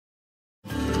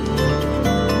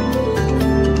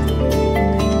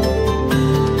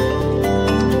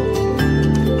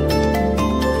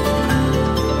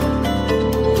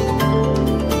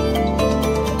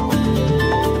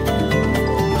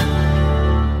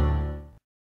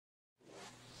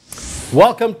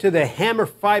Welcome to the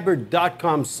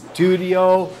hammerfiber.com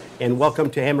studio and welcome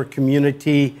to Hammer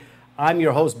Community. I'm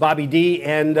your host, Bobby D,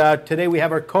 and today we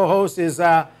have our co-host is,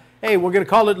 hey, we're going to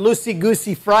call it Loosey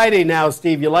Goosey Friday now,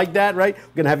 Steve. You like that, right?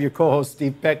 We're going to have your co-host,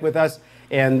 Steve Peck, with us.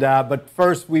 And but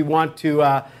first, we want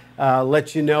to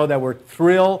let you know that we're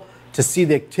thrilled to see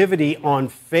the activity on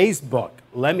Facebook.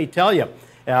 Let me tell you.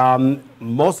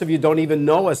 Most of you don't even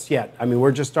know us yet. I mean,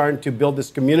 we're just starting to build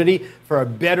this community for a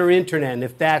better internet. And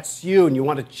if that's you and you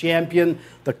want to champion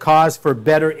the cause for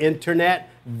better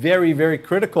internet, very, very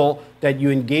critical that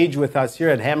you engage with us here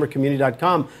at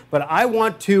hammercommunity.com. But I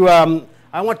want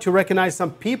to recognize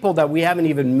some people that we haven't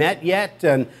even met yet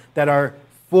and that are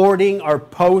forwarding our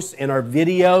posts and our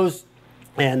videos.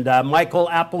 And Michael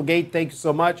Applegate, thank you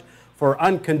so much for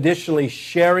unconditionally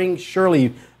sharing.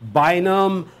 Shirley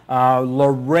Bynum,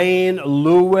 Lorraine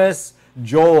Lewis,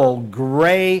 Joel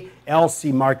Gray,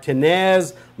 Elsie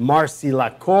Martinez, Marcy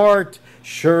Lacourte,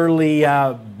 Shirley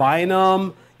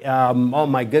Bynum, oh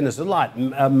my goodness, a lot.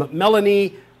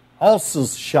 Melanie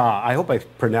Alselshaw, I hope I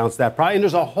pronounced that probably. And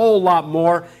there's a whole lot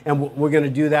more, and we're going to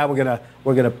do that. We're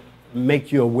going to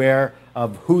make you aware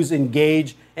of who's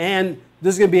engaged, and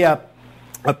this is going to be a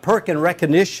perk and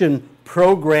recognition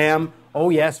program. Oh,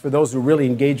 yes, for those who really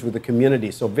engage with the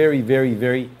community. So very, very,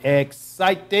 very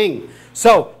exciting.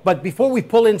 So, but before we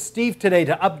pull in Steve today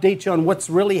to update you on what's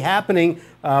really happening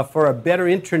for a better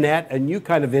internet, a new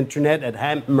kind of internet at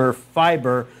Hammer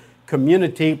Fiber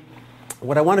Community,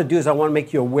 what I want to do is I want to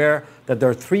make you aware that there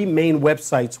are three main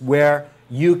websites where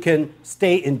you can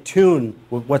stay in tune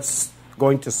with what's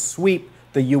going to sweep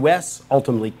the U.S.,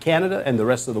 ultimately Canada, and the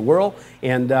rest of the world.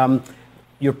 And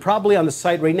you're probably on the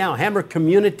site right now,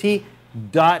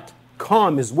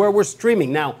 hammercommunity.com is where we're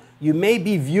streaming. Now, you may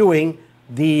be viewing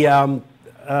the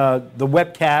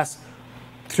webcast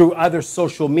through other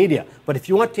social media, but if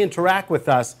you want to interact with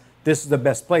us, this is the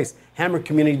best place,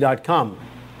 hammercommunity.com.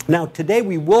 Now, today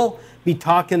we will be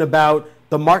talking about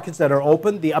the markets that are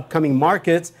open, the upcoming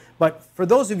markets, but for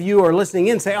those of you who are listening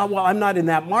in, say, oh, well, I'm not in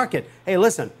that market. Hey,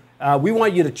 listen, we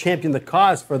want you to champion the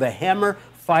cause for the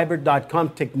hammerfiber.com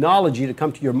technology to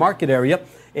come to your market area.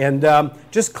 And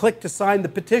just click to sign the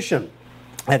petition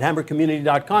at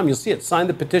hammercommunity.com. You'll see it. Sign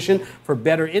the petition for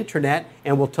better internet,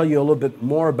 and we'll tell you a little bit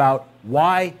more about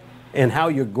why and how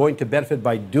you're going to benefit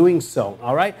by doing so.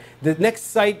 All right? The next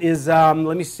site is, let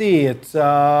me see. It's,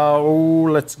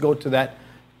 let's go to that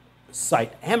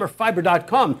site,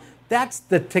 hammerfiber.com. That's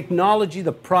the technology,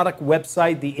 the product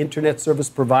website, the internet service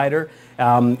provider.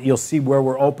 You'll see where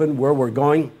we're open, where we're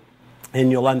going,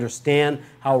 and you'll understand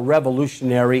how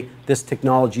revolutionary this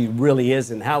technology really is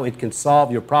and how it can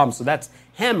solve your problems. So that's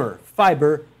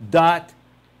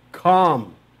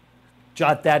hammerfiber.com.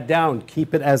 Jot that down.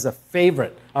 Keep it as a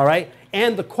favorite, all right?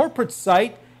 And the corporate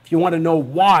site, if you want to know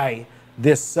why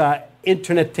this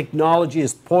internet technology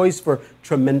is poised for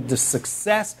tremendous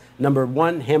success, number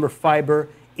one, Hammer Fiber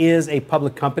is a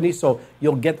public company, so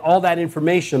you'll get all that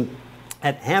information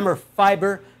at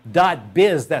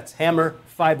hammerfiber.biz. That's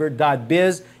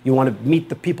hammerfiber.biz. You want to meet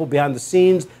the people behind the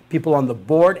scenes, people on the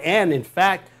board, and in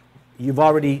fact,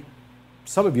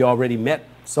 some of you already met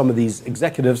some of these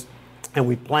executives, and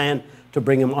we plan to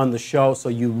bring them on the show so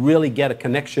you really get a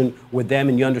connection with them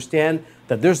and you understand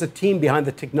that there's a team behind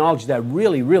the technology that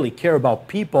really, really care about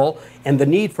people and the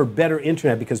need for better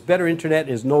internet, because better internet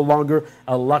is no longer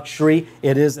a luxury,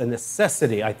 it is a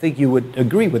necessity. I think you would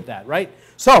agree with that, right?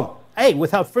 So, hey,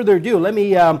 without further ado, let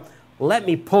me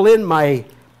pull in my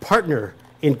partner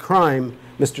in crime,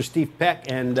 Mr. Steve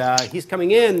Peck, and he's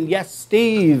coming in. Yes,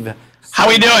 Steve. How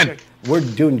we doing? We're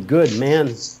doing good, man.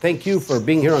 Thank you for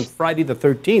being here on Friday the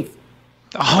 13th.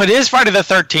 Oh, it is Friday the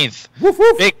 13th. Woof,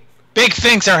 woof. Big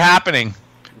things are happening.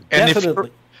 And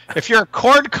Definitely. if you're a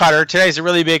cord cutter, today's a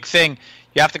really big thing.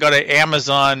 You have to go to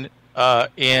Amazon,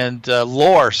 and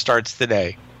Lore starts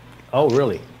today. Oh,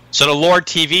 really? So the Lore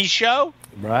TV show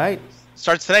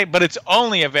starts today, but it's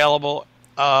only available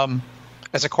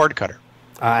as a cord cutter.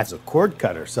 As a cord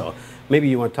cutter. So maybe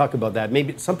you want to talk about that.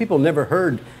 Maybe some people never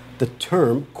heard the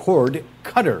term cord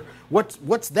cutter.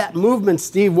 What's that movement,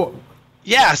 Steve?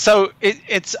 Yeah, so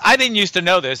it's I didn't used to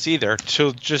know this either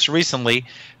till just recently.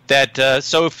 That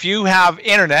so if you have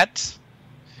internet,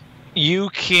 you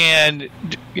can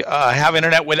have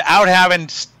internet without having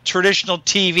traditional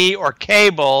TV or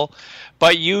cable,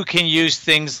 but you can use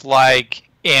things like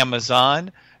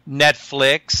Amazon,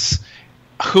 Netflix,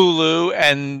 Hulu,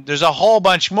 and there's a whole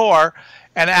bunch more,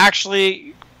 and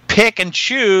actually pick and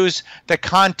choose the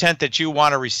content that you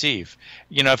want to receive.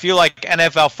 You know, if you like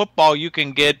NFL football, you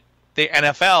can get the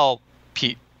NFL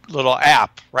little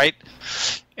app, right?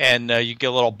 And you get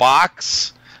a little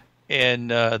box, in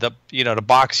the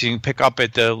box you can pick up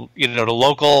at the the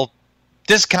local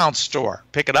discount store.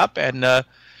 Pick it up and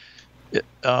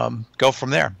go from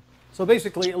there. So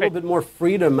basically, a little bit more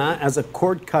freedom as a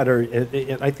cord cutter.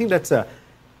 I think that's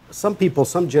some people,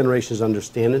 some generations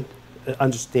understand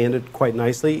it quite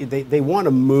nicely. They want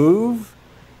to move,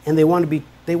 and they want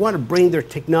to bring their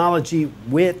technology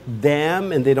with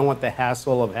them, and they don't want the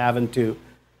hassle of having to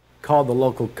call the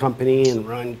local company and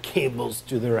run cables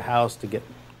to their house to get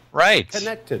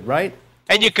connected. Right.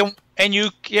 And you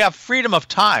have freedom of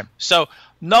time. So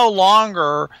no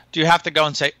longer do you have to go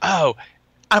and say, oh,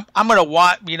 I'm going to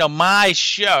watch, my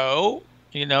show.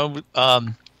 A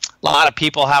lot of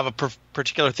people have a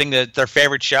particular thing that their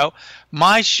favorite show.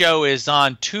 My show is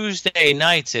on Tuesday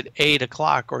nights at 8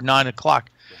 o'clock or 9 o'clock.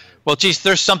 Well, geez,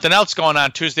 there's something else going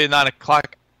on Tuesday at 9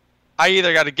 o'clock. I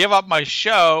either got to give up my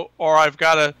show or I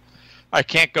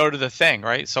can't go to the thing,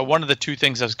 right? So one of the two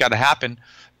things has got to happen.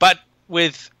 But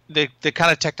with the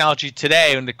kind of technology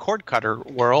today in the cord cutter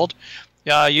world,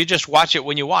 you just watch it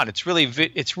when you want. It's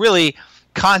really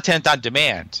content on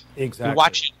demand. Exactly.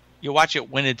 You watch it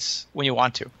when you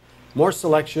want to. More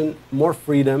selection, more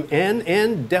freedom,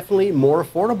 and definitely more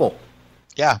affordable.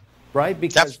 Yeah. Right?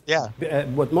 Because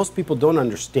what most people don't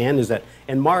understand is that,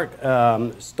 and Mark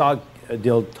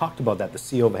Stogdill talked about that, the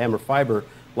CEO of Hammer Fiber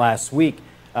last week,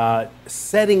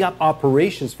 setting up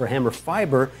operations for Hammer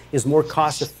Fiber is more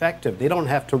cost effective. They don't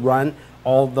have to run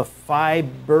all the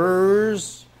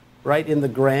fibers right in the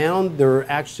ground. They're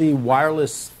actually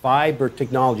wireless fiber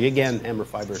technology. Again,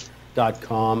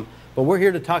 hammerfiber.com. But we're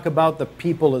here to talk about the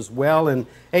people as well. And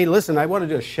hey, listen, I want to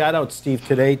do a shout out, Steve,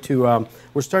 today to,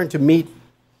 we're starting to meet,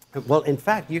 well, in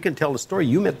fact, you can tell the story.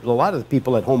 You met a lot of the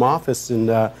people at home office in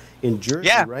Jersey,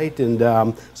 right?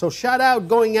 And so shout out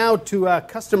going out to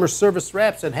customer service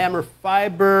reps at Hammer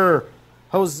Fiber,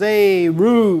 Jose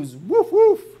Ruse, woof,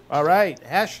 woof. All right,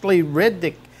 Ashley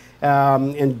Reddick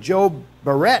and Joe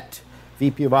Barrett,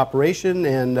 VP of Operation.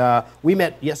 And we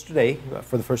met yesterday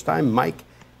for the first time, Mike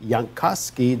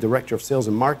Yankowski, Director of Sales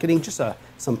and Marketing. Just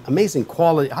some amazing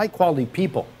quality, high quality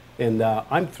people. And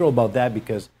I'm thrilled about that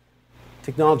because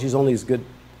technology is only as good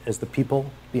as the people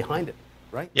behind it,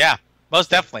 right? Yeah, most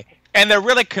definitely. And they're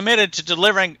really committed to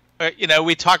delivering,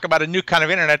 we talk about a new kind of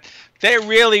internet. They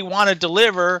really want to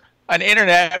deliver an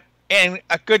internet and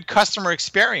a good customer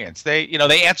experience. They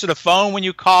answer the phone when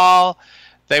you call.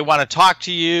 They want to talk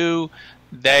to you.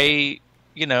 They're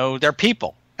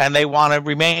people, and they want to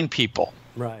remain people.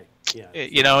 Right. Yeah.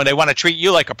 And they want to treat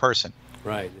you like a person.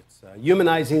 Right. It's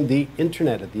humanizing the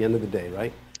internet at the end of the day,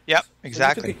 right? Yep.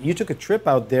 Exactly. So you took a trip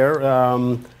out there.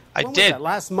 I did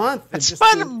last month. It's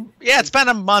been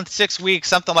a month, 6 weeks,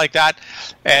 something like that.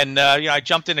 And I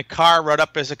jumped in a car, rode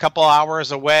up as a couple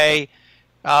hours away,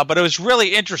 but it was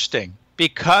really interesting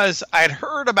because I had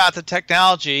heard about the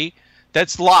technology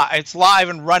that's live. It's live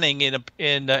and running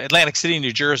in Atlantic City,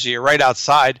 New Jersey, right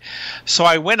outside. So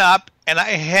I went up, and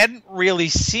I hadn't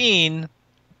seen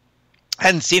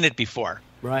it before.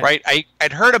 Right.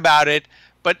 I'd heard about it.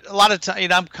 But a lot of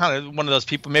times, I'm kind of one of those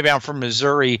people. Maybe I'm from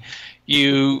Missouri.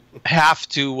 You have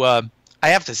to, I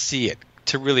have to see it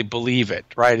to really believe it,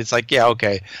 right? It's like, yeah,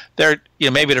 okay,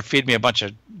 maybe they're feeding me a bunch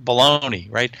of baloney,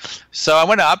 right? So I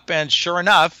went up, and sure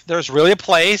enough, there's really a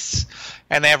place,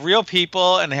 and they have real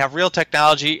people, and they have real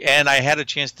technology, and I had a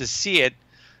chance to see it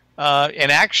in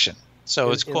action.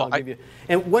 So it's cool.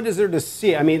 And what is there to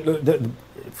see? I mean,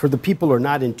 for the people who are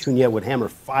not in tune yet with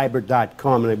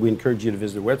hammerfiber.com, and we encourage you to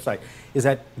visit their website, is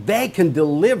that they can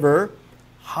deliver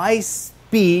high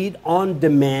speed on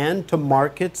demand to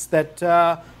markets that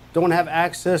don't have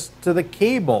access to the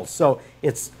cable. So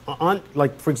it's on,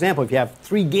 like, for example, if you have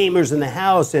 3 gamers in the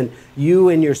house and you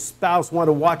and your spouse want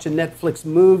to watch a Netflix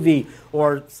movie,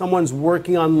 or someone's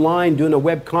working online doing a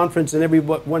web conference and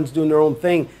everyone's doing their own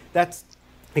thing, that's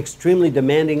extremely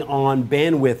demanding on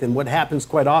bandwidth. And what happens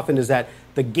quite often is that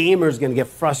the gamer is going to get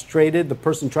frustrated. The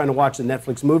person trying to watch the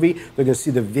Netflix movie, they're going to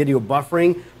see the video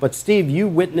buffering. But Steve, you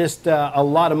witnessed a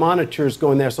lot of monitors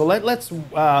going there. So let's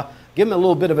give them a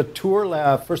little bit of a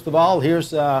tour. First of all, here's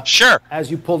sure.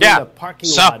 As you pulled in the parking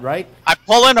lot, right? I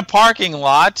pull in a parking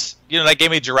lot. They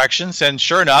gave me directions, and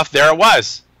sure enough, there it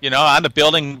was. On the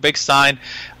building, big sign.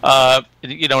 And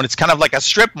it's kind of like a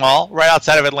strip mall right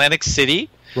outside of Atlantic City.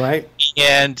 Right.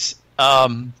 And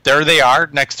there they are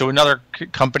next to another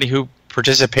company who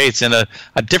participates in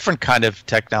a different kind of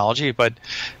technology, but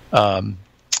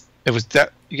it was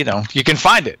that you can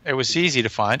find it. It was easy to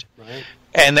find. Right.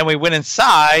 And then we went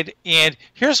inside, and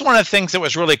here's one of the things that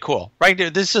was really cool. Right there,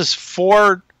 this is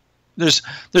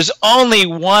there's only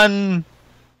one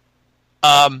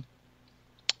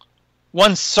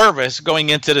service going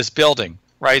into this building.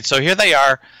 right? So here they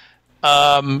are,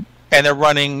 and they're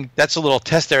running. That's a little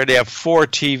test area. They have 4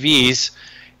 TVs,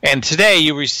 and today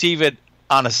you receive it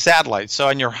on a satellite. So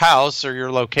on your house or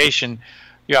your location,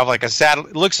 you have like a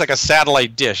satellite. It looks like a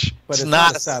satellite dish. But it's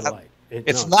not a satellite.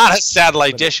 It's not a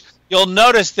satellite dish. You'll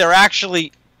notice they're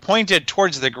actually pointed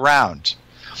towards the ground.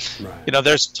 Right. You know,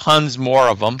 there's tons more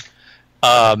of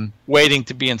them waiting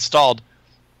to be installed.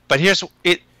 But here's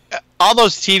it. All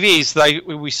those TVs that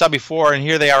we saw before, and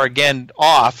here they are again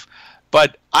off.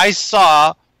 But I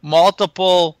saw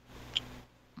multiple,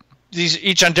 these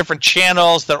each on different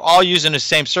channels. They're all using the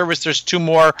same service. There's 2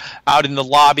 more out in the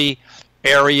lobby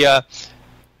area.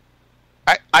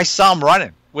 I saw them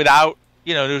running without,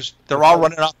 you know, they're all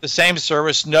running off the same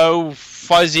service. No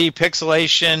fuzzy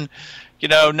pixelation, you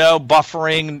know, no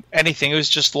buffering, anything. It was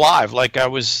just live, like I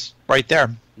was right there.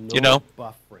 No you know,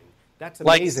 buffering. That's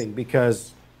amazing,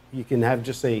 because you can have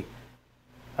just a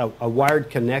wired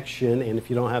connection, and if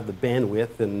you don't have the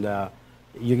bandwidth, and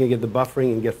you can get the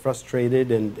buffering and get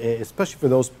frustrated, and especially for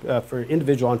those for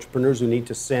individual entrepreneurs who need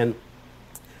to send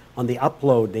on the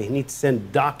upload, they need to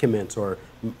send documents or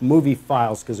movie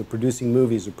files because they're producing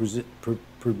movies or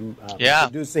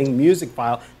producing music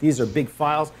file. These are big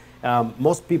files.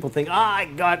 Most people think, I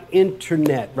got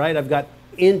internet, right? I've got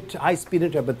high-speed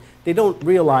internet, but they don't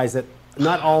realize that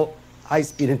not all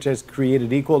high-speed internet is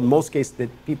created equal. In most cases,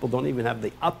 that people don't even have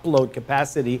the upload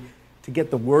capacity to get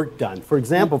the work done. For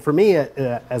example, for me,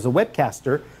 as a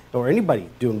webcaster, or anybody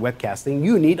doing webcasting,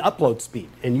 you need upload speed,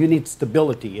 and you need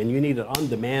stability, and you need it on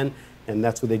demand, and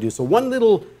that's what they do. So one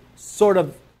little sort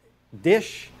of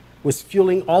dish was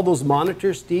fueling all those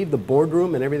monitors, Steve, the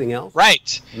boardroom and everything else?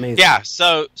 Right. Amazing. Yeah,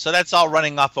 so that's all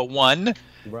running off of one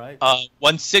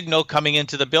signal coming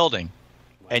into the building.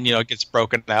 Wow. And, you know, it gets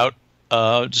broken out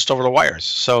just over the wires.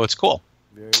 So it's cool.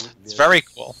 It's very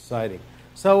cool. Exciting.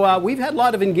 So we've had a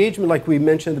lot of engagement, like we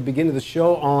mentioned at the beginning of the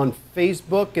show, on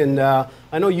Facebook, and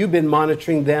I know you've been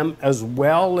monitoring them as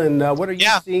well. And what are you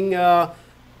seeing?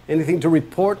 Anything to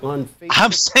report on Facebook?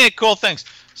 I'm saying cool things.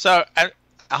 So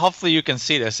hopefully you can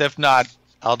see this. If not,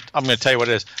 I'm going to tell you what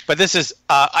it is. But this is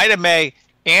item A.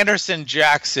 Anderson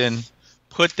Jackson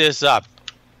put this up.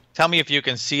 Tell me if you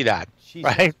can see that.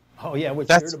 Jesus. Right? Oh yeah, we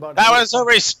heard about that. Was a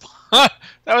response.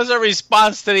 That was a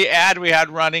response to the ad we had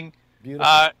running.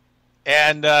 Beautiful.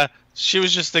 And she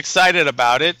was just excited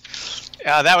about it.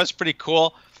 That was pretty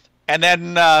cool. And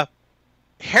then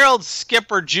Harold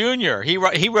Skipper Jr., he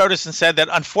wrote us and said that,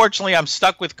 unfortunately, I'm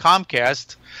stuck with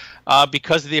Comcast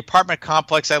because of the apartment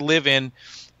complex I live in.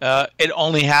 It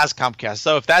only has Comcast.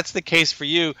 So if that's the case for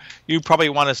you, you probably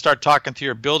want to start talking to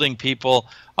your building people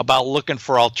about looking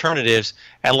for alternatives,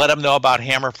 and let them know about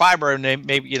Hammer Fiber, and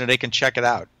maybe they can check it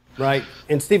out. Right.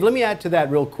 And Steve, let me add to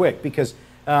that real quick, because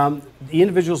the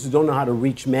individuals who don't know how to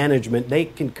reach management, they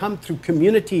can come through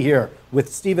community here.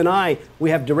 With Steve and I, we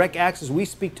have direct access. We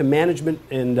speak to management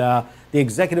and the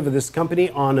executive of this company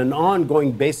on an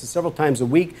ongoing basis several times a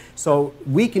week, so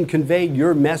we can convey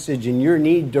your message and your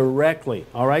need directly.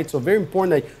 All right? So very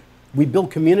important that we build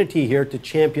community here to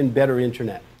champion better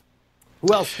internet.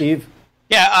 Who else, Steve?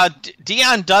 Yeah,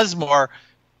 Dion Dusmore.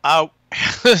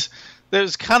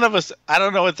 There's kind of a, I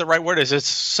don't know what the right word is. It's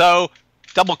so...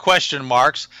 double question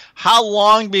marks. How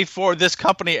long before this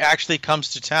company actually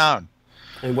comes to town?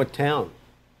 And what town?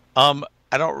 I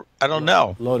don't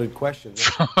know. Loaded question.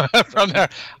 From there,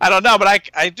 I don't know, but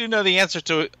I do know the answer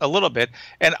to it a little bit.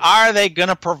 And are they going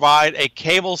to provide a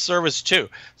cable service too?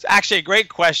 It's actually a great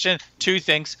question. 2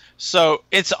 things. So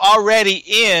it's already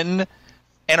in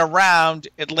and around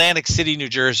Atlantic City, New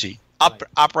Jersey,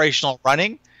 operational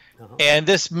running. And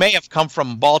this may have come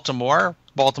from Baltimore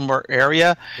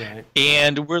area,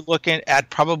 and we're looking at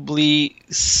probably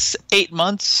 8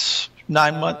 months,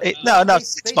 9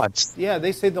 months. 6 months. Yeah,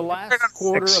 they say the last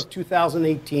quarter of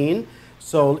 2018.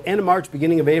 So end of March,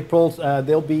 beginning of April,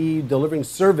 they'll be delivering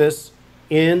service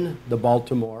in the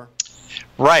Baltimore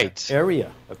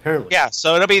area, apparently. Yeah,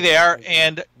 so it'll be there,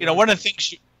 and one of the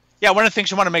things. One of the things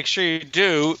you want to make sure you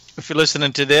do, if you're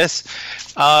listening to this,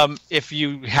 if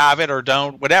you have it or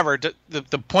don't, whatever,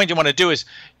 the point you want to do is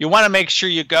you want to make sure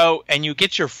you go and you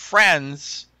get your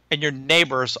friends and your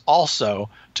neighbors also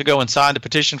to go and sign the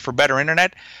petition for better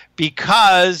internet,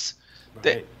 because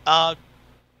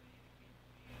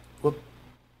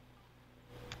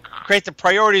create the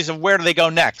priorities of where do they go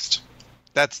next.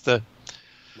 That's the...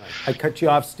 I cut you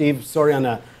off, Steve. Sorry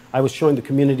I was showing the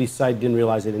community site, didn't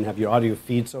realize I didn't have your audio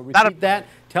feed. So repeat that.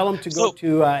 Tell them to go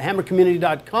to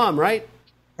hammercommunity.com, right?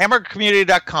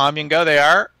 Hammercommunity.com. You can go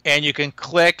there, and you can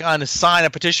click on sign a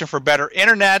petition for better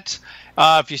internet,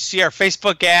 If you see our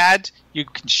Facebook ad, you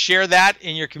can share that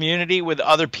in your community with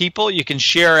other people. You can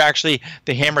share actually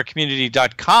the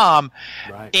hammercommunity.com.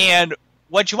 Right. And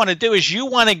what you want to do is you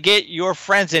want to get your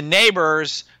friends and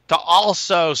neighbors to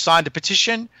also sign the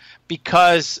petition,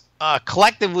 because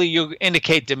collectively you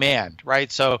indicate demand,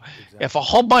 right? So if a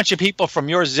whole bunch of people from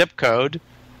your zip code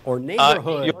or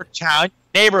neighborhood, your town,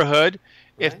 neighborhood,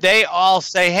 if they all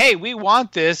say, hey, we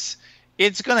want this,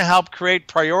 it's going to help create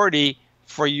priority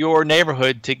for your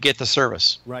neighborhood to get the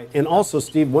service. Right. And also,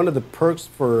 Steve, one of the perks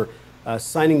for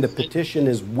signing the petition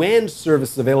is when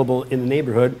service is available in the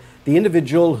neighborhood, the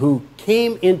individual who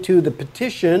came into the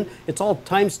petition, it's all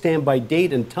time-stamped by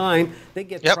date and time, they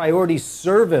get priority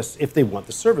service if they want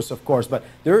the service, of course, but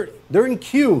they're in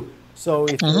queue. So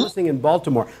if you're listening in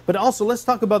Baltimore. But also, let's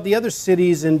talk about the other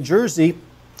cities in Jersey.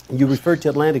 You referred to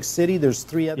Atlantic City. There's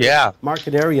 3 other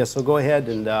market areas, so go ahead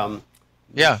and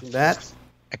mention that.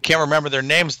 I can't remember their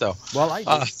names, though. Well, I do.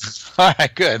 All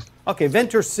right, good. Okay,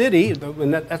 Venture City,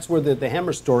 and that's where the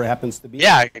Hammer store happens to be.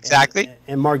 Yeah, exactly.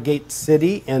 And Margate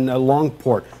City and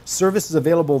Longport. Service is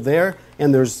available there.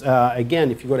 And there's,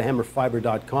 again, if you go to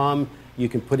hammerfiber.com, you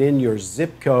can put in your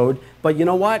zip code. But you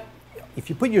know what? If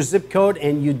you put your zip code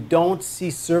and you don't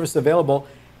see service available,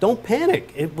 don't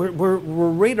panic. We're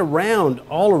right around,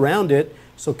 all around it.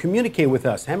 So communicate with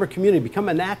us. Hammer Community, become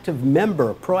an active member,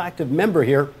 a proactive member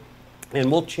here, and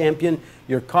we'll champion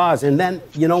your cause. And then,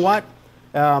 you know what?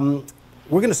 We're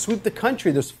going to sweep the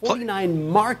country. There's 49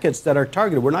 markets that are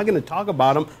targeted. We're not going to talk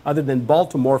about them other than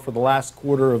Baltimore for the last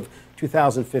quarter of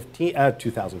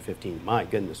 2015. My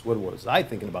goodness, what was I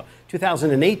thinking about?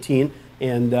 2018.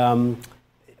 And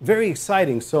very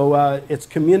exciting. So it's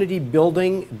community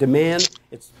building, demand.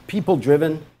 It's people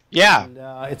driven. Yeah. And,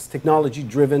 it's technology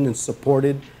driven and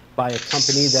supported by a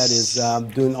company that is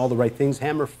doing all the right things.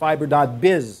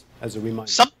 Hammerfiber.biz. As a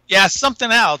reminder.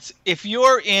 Something else. If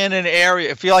you're in an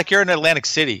area, if you're in Atlantic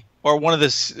City or one of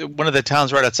the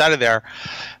towns right outside of there,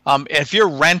 if you're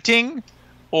renting,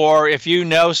 or if you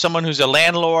know someone who's a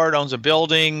landlord, owns a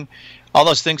building, all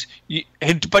those things,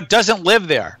 but doesn't live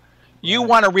there, you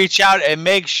want to reach out and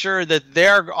make sure that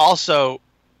they're also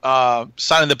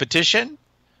signing the petition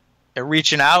and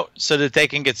reaching out so that they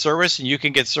can get service and you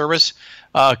can get service,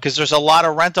 because there's a lot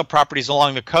of rental properties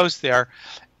along the coast there.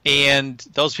 And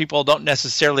those people don't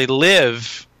necessarily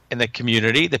live in the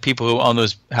community, the people who own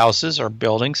those houses or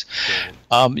buildings.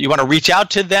 You want to reach out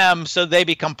to them so they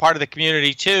become part of the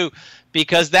community too,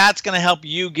 because that's going to help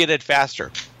you get it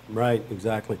faster. Right,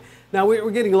 exactly. Now,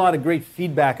 we're getting a lot of great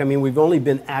feedback. I mean, we've only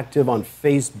been active on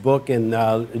Facebook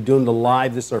and doing the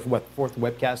live. This is our, fourth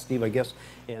webcast, Steve, I guess.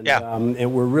 And,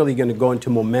 and we're really going to go into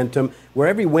momentum. We're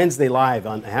every Wednesday live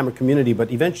on Hammer Community,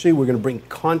 but eventually we're going to bring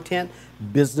content,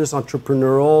 business,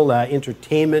 entrepreneurial,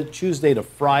 entertainment, Tuesday to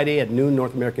Friday at noon,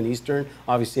 North American Eastern,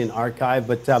 obviously in archive.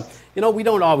 But, you know, we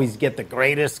don't always get the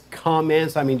greatest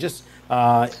comments. I mean, just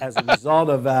as a result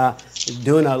of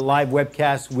doing a live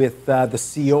webcast with the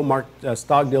CEO, Mark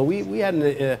Stogdill, we had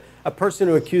a person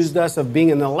who accused us of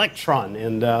being an electron.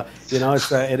 And, you know,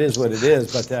 it is what it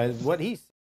is. But what he said,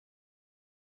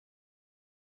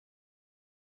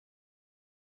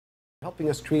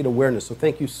 helping us create awareness. So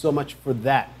thank you so much for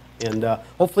that. And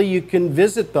hopefully you can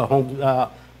visit the home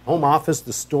office,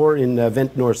 the store in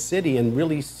Ventnor City, and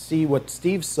really see what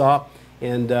Steve saw,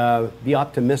 and be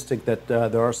optimistic that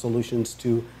there are solutions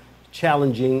to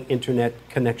challenging internet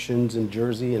connections in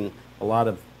Jersey and a lot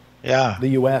of the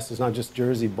U.S. It's not just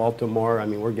Jersey, Baltimore. I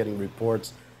mean, we're getting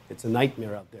reports. It's a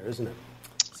nightmare out there, isn't it?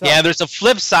 So, yeah, there's a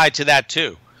flip side to that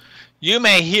too. You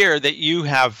may hear that you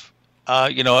have,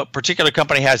 you know, a particular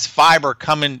company has fiber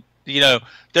coming. You know,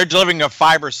 they're delivering a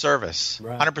fiber service,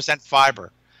 100%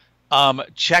 fiber.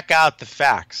 Check out the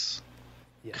facts,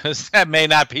 because that may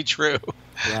not be true.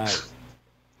 Right.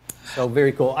 So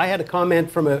very cool. I had a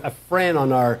comment from a friend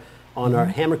on our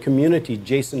Hammer Community,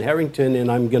 Jason Harrington,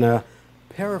 and I'm gonna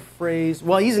paraphrase.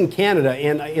 Well, he's in Canada,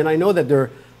 and I know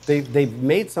that they've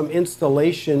made some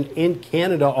installation in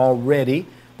Canada already,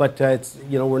 but it's,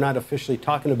 you know, we're not officially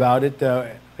talking about it.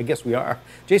 I guess we are.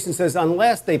 Jason says,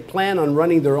 unless they plan on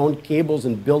running their own cables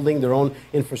and building their own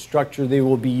infrastructure, they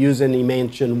will be using, he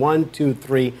mentioned 1, 2,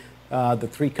 3, the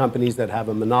 3 companies that have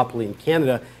a monopoly in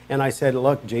Canada. And I said,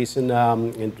 look, Jason,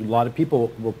 and a lot of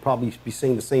people will probably be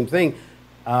saying the same thing.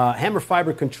 Hammer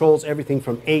Fiber controls everything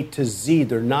from A to Z.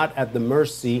 They're not at the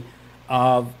mercy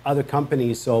of other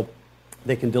companies, so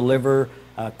they can deliver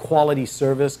quality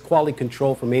service, quality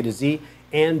control from A to Z.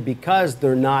 And because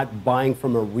they're not buying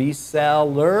from a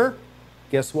reseller,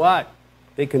 guess what?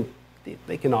 They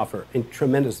can offer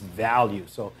tremendous value.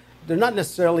 So they're not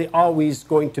necessarily always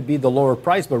going to be the lower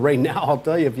price, but right now, I'll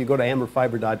tell you, if you go to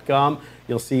hammerfiber.com,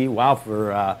 you'll see, wow,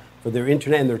 for their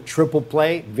internet and their triple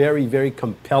play, very, very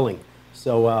compelling.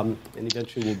 So, and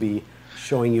eventually we'll be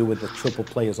showing you what the triple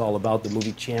play is all about, the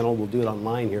movie channel. We'll do it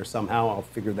online here somehow. I'll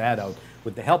figure that out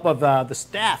with the help of the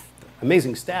staff,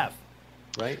 amazing staff,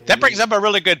 right? That brings up a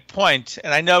really good point,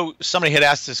 and I know somebody had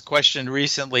asked this question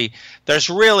recently. There's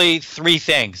really three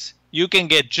things. You can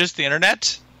get just the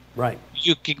internet. Right.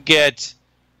 You can get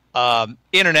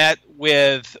internet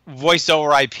with voice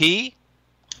over IP.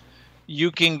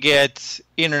 You can get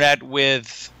internet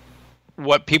with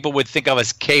what people would think of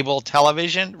as cable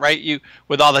television, right? You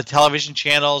with all the television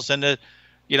channels and the,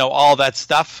 all that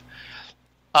stuff.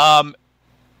 And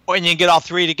you can get all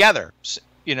three together.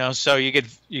 So you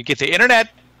get the internet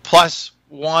plus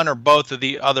one or both of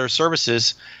the other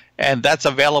services, and that's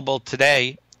available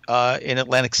today in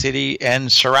Atlantic City and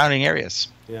surrounding areas.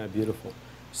 Yeah, beautiful.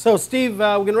 So, Steve,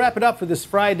 we're going to wrap it up for this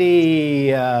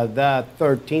Friday, the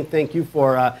 13th. Thank you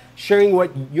for sharing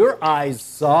what your eyes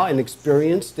saw and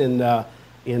experienced in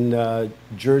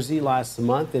Jersey last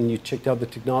month. And you checked out the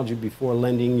technology before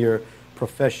lending your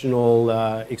professional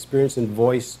experience and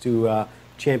voice to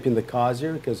champion the cause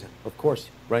here. Because, of course,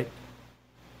 right?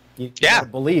 You got to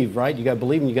believe, right? You got to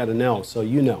believe and you got to know. So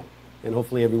you know. And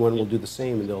hopefully everyone will do the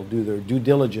same and they'll do their due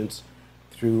diligence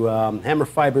through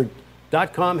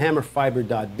hammerfiber.com,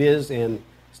 hammerfiber.biz, and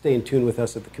stay in tune with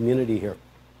us at the community here.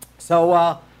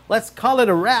 So let's call it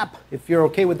a wrap, if you're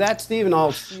okay with that, Steve, and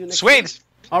I'll see you next week. Sweet.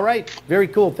 All right. Very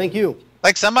cool. Thank you.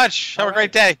 Thanks so much. Have a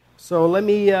great day. So let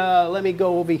me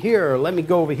go over here.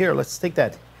 Let's take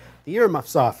the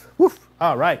earmuffs off. Woof.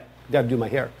 All right. Got to do my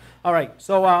hair. All right.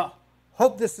 So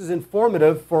hope this is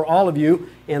informative for all of you,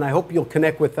 and I hope you'll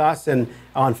connect with us and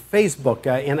on Facebook,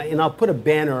 and I'll put a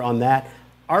banner on that.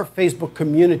 Our Facebook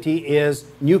community is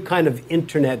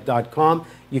newkindofinternet.com.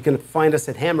 You can find us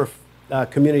at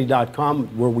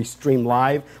hammercommunity.com, where we stream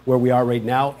live, where we are right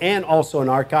now, and also an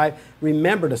archive.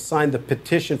 Remember to sign the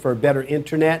petition for a better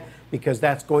internet, because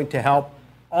that's going to help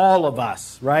all of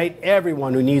us, right?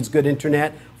 Everyone who needs good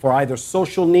internet for either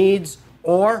social needs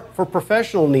or for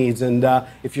professional needs. And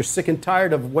if you're sick and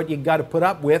tired of what you got to put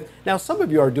up with, now some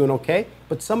of you are doing okay,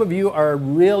 but some of you are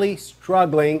really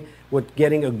struggling with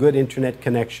getting a good internet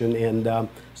connection. And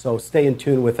so stay in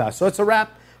tune with us. So it's a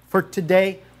wrap for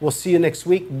today. We'll see you next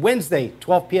week, Wednesday,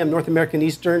 12 p.m. North American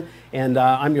Eastern. And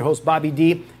I'm your host, Bobby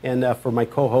D. And for my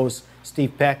co-host,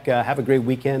 Steve Peck, have a great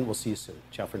weekend. We'll see you soon.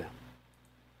 Ciao for now.